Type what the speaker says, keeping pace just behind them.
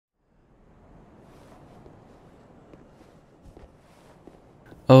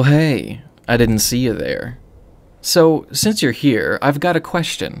Oh hey, I didn't see you there. So, since you're here, I've got a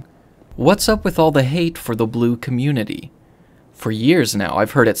question. What's up with all the hate for the blue community? For years now,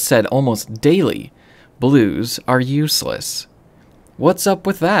 I've heard it said almost daily, blues are useless. What's up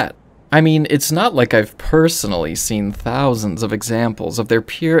with that? I mean, it's not like I've personally seen thousands of examples of their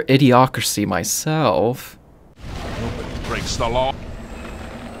pure idiocracy myself. Nobody breaks the law.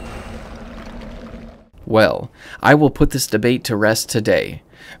 Well, I will put this debate to rest today.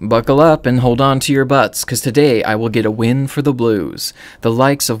 Buckle up and hold on to your butts, cause today I will get a win for the blues, the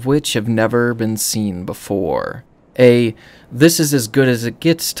likes of which have never been seen before. A this is as good as it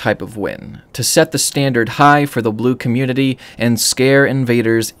gets type of win, to set the standard high for the blue community and scare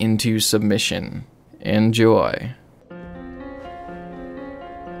invaders into submission. Enjoy.